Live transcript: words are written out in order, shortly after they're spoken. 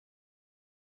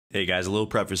Hey guys, a little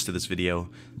preface to this video.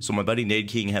 So my buddy Nade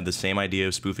King had the same idea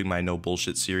of spoofing my No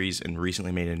Bullshit series and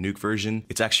recently made a nuke version.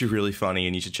 It's actually really funny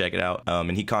and you should check it out.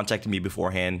 And he contacted me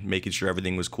beforehand, making sure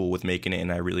everything was cool with making it,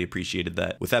 and I really appreciated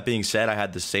that. With that being said, I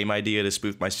had the same idea to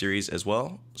spoof my series as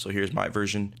well. So here's my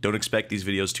version. Don't expect these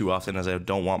videos too often as I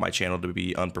don't want my channel to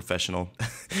be unprofessional.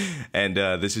 And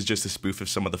this is just a spoof of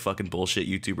some of the fucking bullshit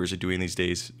YouTubers are doing these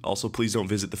days. Also, please don't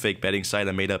visit the fake betting site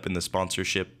I made up in the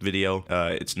sponsorship video.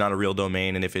 It's not a real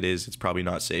domain, and if it is, it's probably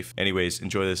not safe. Anyways,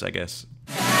 enjoy this, I guess.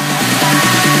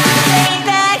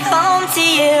 Back home to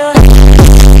you.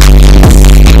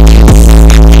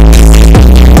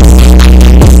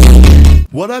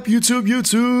 What up, YouTube?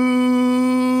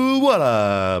 What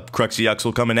up? Cruxy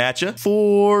Axel coming at ya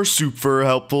for super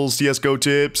helpful CSGO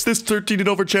tips. This 13 and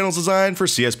over channel is designed for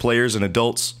CS players and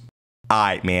adults.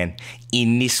 Alright, man.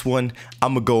 In this one,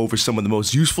 I'm gonna go over some of the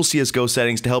most useful CSGO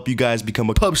settings to help you guys become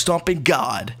a pub stomping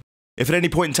god. If at any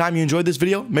point in time you enjoyed this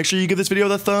video, make sure you give this video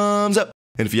the thumbs up.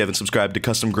 And if you haven't subscribed to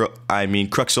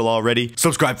Cruxel already,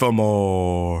 subscribe for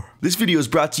more. This video is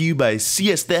brought to you by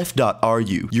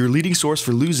cstheft.ru, your leading source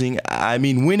for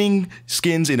winning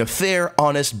skins in a fair,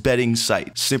 honest betting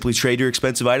site. Simply trade your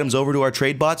expensive items over to our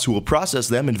trade bots who will process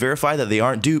them and verify that they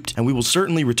aren't duped, and we will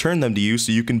certainly return them to you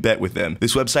so you can bet with them.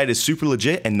 This website is super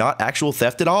legit and not actual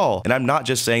theft at all. And I'm not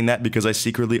just saying that because I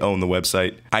secretly own the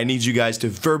website. I need you guys to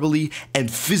verbally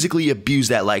and physically abuse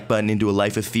that like button into a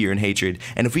life of fear and hatred.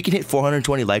 And if we can hit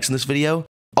 420 likes in this video,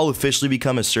 I'll officially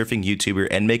become a surfing YouTuber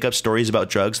and make up stories about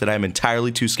drugs that I'm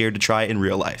entirely too scared to try in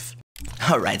real life.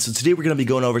 Alright, so today we're going to be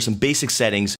going over some basic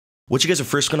settings. What you guys are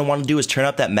first going to want to do is turn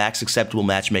up that max acceptable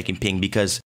matchmaking ping,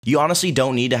 because you honestly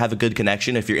don't need to have a good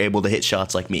connection if you're able to hit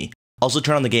shots like me. Also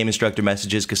turn on the game instructor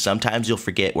messages, because sometimes you'll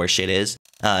forget where shit is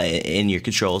in your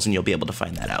controls and you'll be able to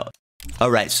find that out.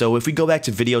 Alright, so if we go back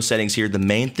to video settings here, the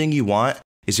main thing you want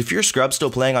is if your scrub still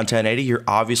playing on 1080, you're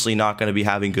obviously not going to be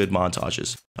having good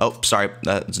montages. Oh, sorry,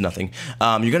 that's nothing.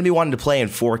 You're going to be wanting to play in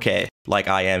 4K like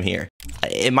I am here.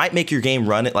 It might make your game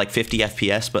run at like 50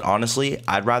 FPS, but honestly,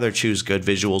 I'd rather choose good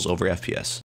visuals over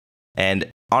FPS. And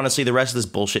honestly, the rest of this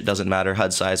bullshit doesn't matter.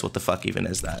 HUD size, what the fuck even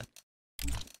is that?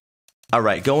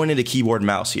 Alright, going into keyboard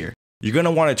mouse here. You're going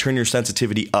to want to turn your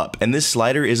sensitivity up, and this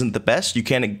slider isn't the best. You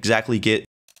can't exactly get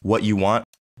what you want.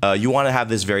 You want to have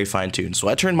this very fine-tuned. So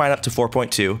I turned mine up to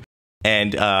 4.2,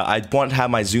 and I want to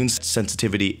have my zoom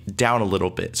sensitivity down a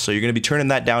little bit. So you're going to be turning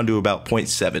that down to about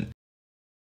 0.7.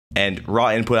 And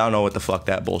raw input, I don't know what the fuck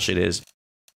that bullshit is.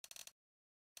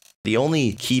 The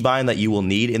only keybind that you will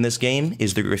need in this game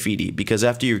is the graffiti, because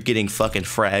after you're getting fucking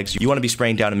frags, you want to be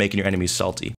spraying down and making your enemies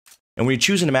salty. And when you're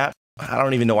choosing a map, I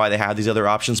don't even know why they have these other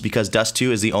options, because Dust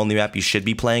 2 is the only map you should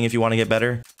be playing if you want to get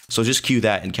better. So just cue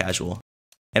that in casual.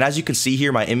 And as you can see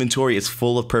here, my inventory is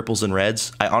full of purples and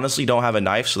reds. I honestly don't have a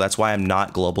knife, so that's why I'm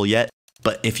not global yet.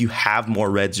 But if you have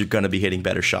more reds, you're going to be hitting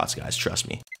better shots, guys. Trust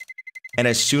me. And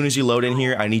as soon as you load in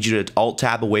here, I need you to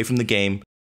alt-tab away from the game,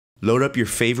 load up your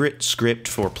favorite script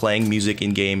for playing music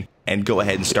in-game, and go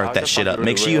ahead and start that shit up.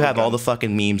 Make sure you have all the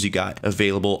fucking memes you got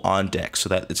available on deck so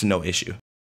that it's no issue.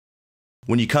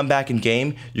 When you come back in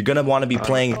game, you're going to want to be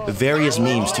playing various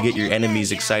memes to get your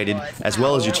enemies excited, as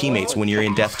well as your teammates when you're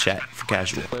in death chat for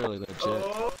casual.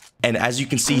 And as you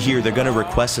can see here, they're going to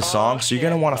request a song, so you're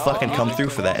going to want to fucking come through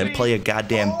for that and play a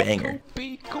goddamn banger.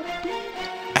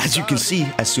 As you can see,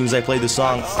 as soon as I played the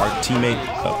song, our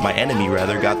teammate, my enemy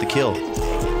rather, got the kill.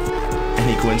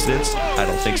 Any coincidence? I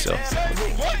don't think so.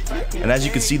 And as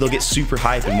you can see, they'll get super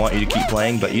hype and want you to keep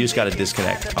playing, but you just gotta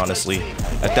disconnect, honestly.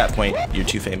 At that point, you're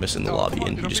too famous in the lobby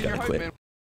and you just gotta quit.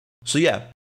 So yeah,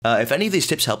 if any of these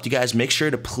tips helped you guys, make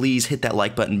sure to please hit that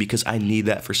like button, because I need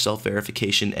that for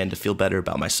self-verification and to feel better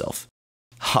about myself.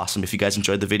 Awesome. If you guys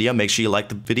enjoyed the video, make sure you like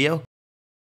the video.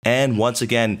 And once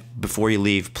again, before you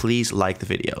leave, please like the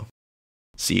video.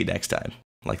 See you next time.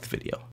 Like the video.